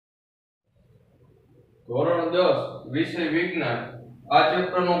ધોરણ 10 વિષય વિજ્ઞાન આ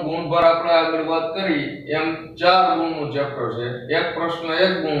ચેપ્ટરનો ગુણભાર આપણે આગળ વાત કરી એમ 4 ગુણનું ચેપ્ટર છે. એક પ્રશ્ન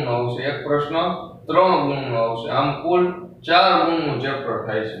 1 ગુણનો આવશે, એક પ્રશ્ન 3 ગુણનો આવશે, આમ કુલ 4 ગુણનું ચેપ્ટર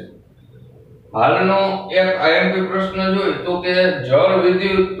થાય છે. હાલનો એક આઈએમપી પ્રશ્ન જોઈએ તો કે જળ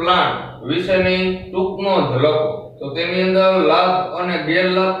વિદ્યુત પ્લાન્ટ વિશેની ટૂંક નોંધ લખો. તો તેની અંદર લાભ અને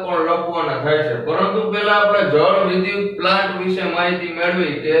ગેરલાભ પણ લખવાના થાય છે, પરંતુ પહેલા આપણે જળ વિદ્યુત પ્લાન્ટ વિશે માહિતી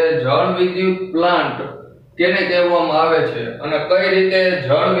મેળવી કે જળ વિદ્યુત પ્લાન્ટ કેને કહેવામાં આવે છે અને કઈ રીતે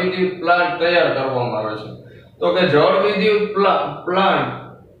જળ વિદ્યુત પ્લાન્ટ તૈયાર કરવામાં આવે છે. તો કે જળ વિદ્યુત પ્લાન્ટ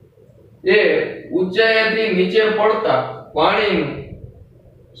એ ઊંચાઈથી નીચે પડતા પાણીનું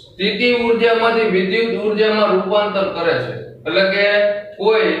સ્થિતિ ઊર્જામાંથી વિદ્યુત ઊર્જામાં રૂપાંતર કરે છે. એટલે કે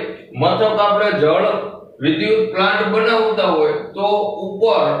કોઈ મથક આપણે જળ વિદ્યુત પ્લાન્ટ બનાવતા હોય તો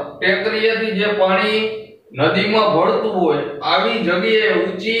ઉપર ટેકરીએથી જે પાણી નદીમાં ભળતું હોય આવી જગ્યાએ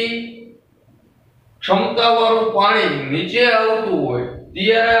ઊંચી ક્ષમતાવાળું પાણી નીચે આવતું હોય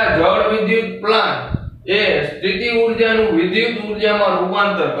ત્યારે આ જળ વિદ્યુત પ્લાન્ટ એ સ્થિતિ ઊર્જાનું વિદ્યુત ઊર્જામાં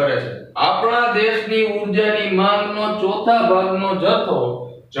રૂપાંતર કરે છે. આપણા દેશની ઊર્જાની માંગનો ચોથા ભાગનો જથ્થો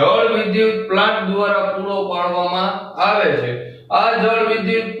જળ વિદ્યુત પ્લાન્ટ દ્વારા પૂરો પાડવામાં આવે છે. આ જળ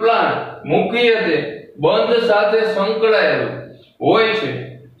વિદ્યુત પ્લાન્ટ મુખ્યત્વે બંધ સાથે સંકળાયેલું હોય છે.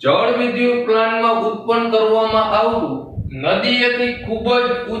 જળ વિદ્યુત પ્લાન્ટમાં ઉત્પન્ન કરવામાં આવતું નદીએથી ખૂબ જ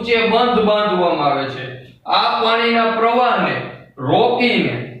ઊંચે બંધ બાંધવામાં આવે છે. આ પાણીના પ્રવાહને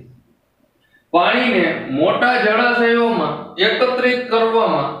રોકીને પાણીને મોટા જળાશયોમાં એકત્રિત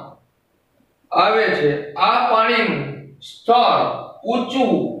કરવામાં આવે છે. આ પાણીનું સ્તર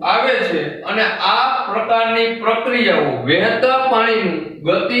ઊંચું આવે છે અને આ પ્રકારની પ્રક્રિયાઓ વહેતા પાણીનું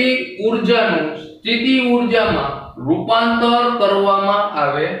ગતિ ઊર્જાનું સ્થિતિ ઊર્જામાં રૂપાંતર કરવામાં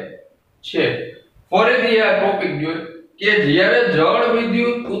આવે છે. ફરીથી આ ટોપિક જોઈએ કે જ્યારે જળ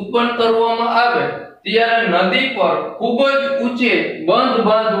વિદ્યુત ઉત્પન્ન કરવામાં આવે ત્યારે નદી પર ખૂબ જ ઊંચે બંધ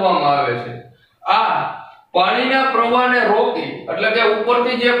બાંધવામાં આવે છે. આ પાણીના પ્રવાહને રોકી એટલે કે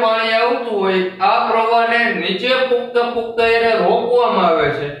ઉપરથી જે પાણી આવતું હોય આ પ્રવાહને નીચે પુખ્તા એને રોકવામાં આવે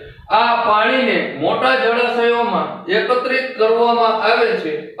છે. આ પાણીને મોટા જળાશયોમાં એકત્રિત કરવામાં આવે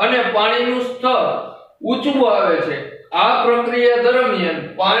છે અને પાણીનું સ્તર ઊંચું આવે છે. આ પ્રક્રિયા દરમિયાન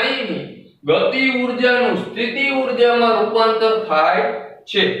પાણીની ગતિ ઊર્જાનું સ્થિતિ ઊર્જામાં રૂપાંતર થાય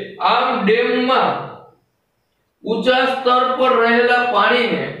છે. આમ ડેમમાં ઊંચા સ્તર પર રહેલા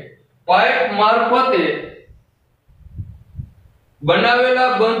પાણીને પાઇપ મારફતે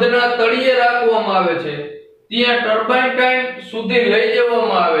બનાવેલા બંધના તળિયે રાખવામાં આવે છે. ત્યાં ટર્બાઇન ટેન્ક સુધી લઈ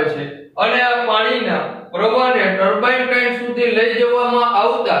જવામાં આવે છે અને આ પાણીના પ્રવાહને ટર્બાઇન ટેન્ક સુધી લઈ જવામાં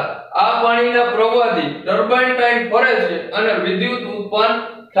આવતા આ પાણીના પ્રવાહથી ટર્બાઇન ટેન્ક ફરે છે અને વિદ્યુત ઉત્પન્ન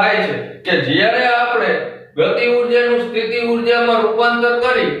થાય છે. કે જ્યારે આપણે ગતિ ઊર્જાનું સ્થિતિ ઊર્જામાં રૂપાંતર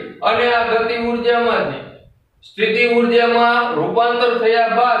કરી અને આ ગતિ ઊર્જામાંથી સ્થિતિ ઊર્જામાં રૂપાંતર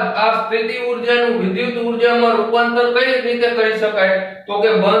થયા બાદ આ સ્થિતિ ઊર્જાનું વિદ્યુત ઊર્જામાં રૂપાંતર કઈ રીતે કરી શકાય તો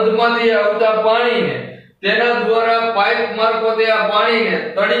કે બંધમાંથી આવતા પાણીને તેના દ્વારા પાઇપ મારફતે આ પાણીને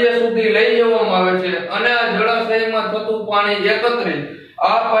તળિયે સુધી લઈ જવામાં આવે છે અને આ જળાશયમાં થતું પાણી એકત્રિત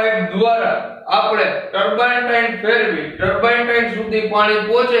આ પાઇપ દ્વારા આપણે ટર્બાઇન ટેન્ક ફેરવી ટર્બાઇન ટેન્ક સુધી પાણી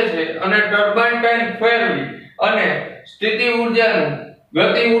પહોંચે છે અને ટર્બાઇન ટેન્ક ફેરવી અને સ્થિતિ ઊર્જાનું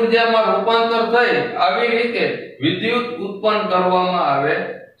ગતિ ઊર્જામાં રૂપાંતર થઈ આવી રીતે વિદ્યુત ઉત્પન્ન કરવામાં આવે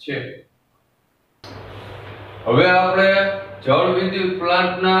છે. હવે આપણે જળ વિદ્યુત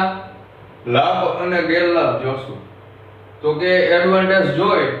પ્લાન્ટના લાભ અને ગેરલાભ જોશું. તો કે એડવાન્ટેજ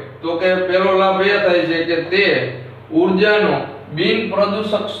જોઈ તો કે પહેલો લાભ એ થાય છે કે તે ઊર્જાનો બિન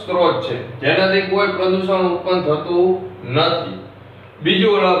પ્રદૂષક સ્ત્રોત છે, જેનાથી કોઈ પ્રદૂષણ ઉત્પન્ન થતું નથી.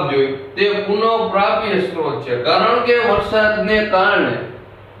 બીજો લાભ જોઈએ તે પુનઃપ્રાપ્ય સ્ત્રોત છે, કારણ કે વરસાદને કારણે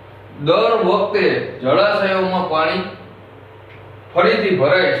દર વખતે જળાશયોમાં પાણી ફરીથી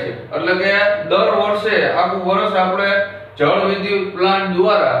ભરાય છે. એટલે કે દર વર્ષે આખું વર્ષ આપણે જળ વિદ્યુત પ્લાન્ટ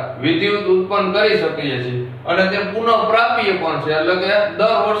દ્વારા વિદ્યુત ઉત્પન્ન કરી શકીએ છીએ અને તે પુનઃપ્રાપ્ય પણ છે. એટલે કે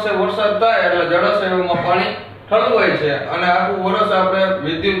દર વર્ષે વરસાદ થાય એટલે જળાશયોમાં પાણી ઠલવાય છે અને આખું વર્ષ આપણે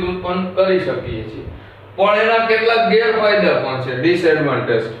વિદ્યુત ઉત્પન્ન કરી શકીએ છીએ. પણ એના કેટલાક ગેરફાયદા પણ છે,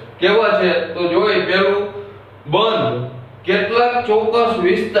 ડિસએડવાન્ટેજ. કેવા છે તો જોઈએ પેલું બંધ કેટલાક ચોક્કસ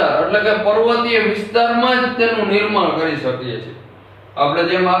વિસ્તાર એટલે કે પર્વતીય વિસ્તારમાં જ તેનું નિર્માણ કરી શકીએ છીએ. આપણે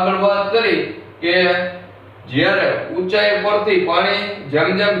જેમ આગળ વાત કરી કે જ્યારે ઊંચાઈ પરથી પાણી જેમ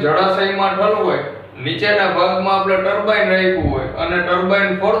જેમ જળાશયમાં ઠલવાય નીચેના ભાગમાં આપણે ટર્બાઇન રાખ્યું હોય અને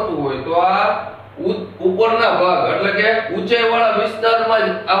ટર્બાઇન ફરતું હોય તો આ ઉપરના ભાગ એટલે કે ઊંચાઈવાળા વિસ્તારમાં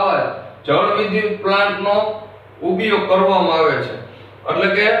જ આવા જળ વિદ્યુત પ્લાન્ટનો ઉપયોગ કરવામાં આવે છે. એટલે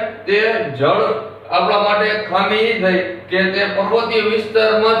કે તે જળ આપણા માટે એક ખામી એ થઈ કે તે પર્વતીય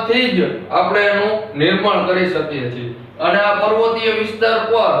વિસ્તારમાંથી જ આપણે એનું નિર્માણ કરી શકીએ છીએ અને આ પર્વતીય વિસ્તાર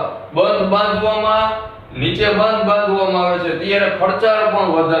પર બંધ બાંધવામાં નીચે બંધ બાંધવામાં આવે છે ત્યારે ખર્ચાળ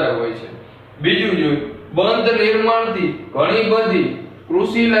પણ વધારે હોય છે બીજું જોઈએ બંધ નિર્માણથી ઘણી બધી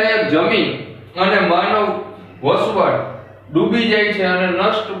કૃષિ લાયક જમીન અને માનવ વસવાટ ડૂબી જાય છે અને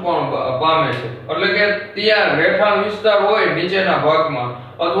નષ્ટ પણ પામે છે એટલે કે ત્યાં રહેઠાણ વિસ્તાર હોય નીચેના ભાગમાં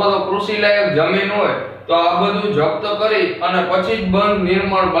અથવા તો કૃષિ લાયક જમીન હોય તો આ બધું જપ્ત કરી અને પછી જ બંધ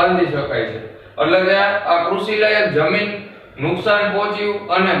નિર્માણ બાંધી શકાય છે એટલે કે આ કૃષિ લાયક જમીન નુકસાન પહોંચ્યું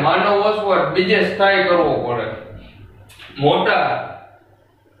અને માનવ વસવાટ બીજે સ્થાયી કરવો પડે મોટા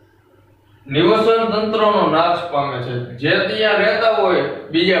નિવસન તંત્રનો નાશ પામે છે જે ત્યાં રહેતા હોય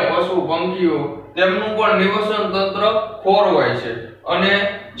બીજા પશુ પંખીઓ તેમનું પણ નિવસન તંત્ર ખોરવાય છે અને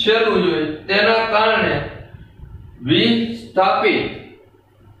છેલ્લું જોઈએ તેના કારણે વિસ્થાપિત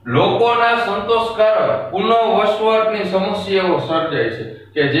લોકોના સંતોષકારક પુનઃ વસવાટની સમસ્યાઓ સર્જાય છે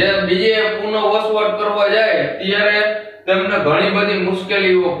કે જે બીજે પુનઃ વસવાટ કરવા જાય ત્યારે તેમને ઘણી બધી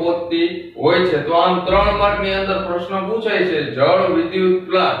મુશ્કેલીઓ પહોંચતી હોય છે તો આમ 3 માર્કની અંદર પ્રશ્ન પૂછાય છે જળ વિદ્યુત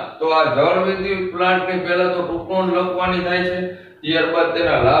પ્લાન્ટ તો આ જળ વિદ્યુત પ્લાન્ટની પહેલા તો ટૂંકનોંધ લખવાની થાય છે ત્યારબાદ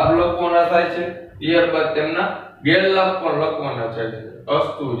તેના લાભ લખવાના થાય છે ત્યારબાદ તેમના ગેરલાભ પણ લખવાના થાય છે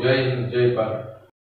અસ્તુ જય હિન્દ જય ભારત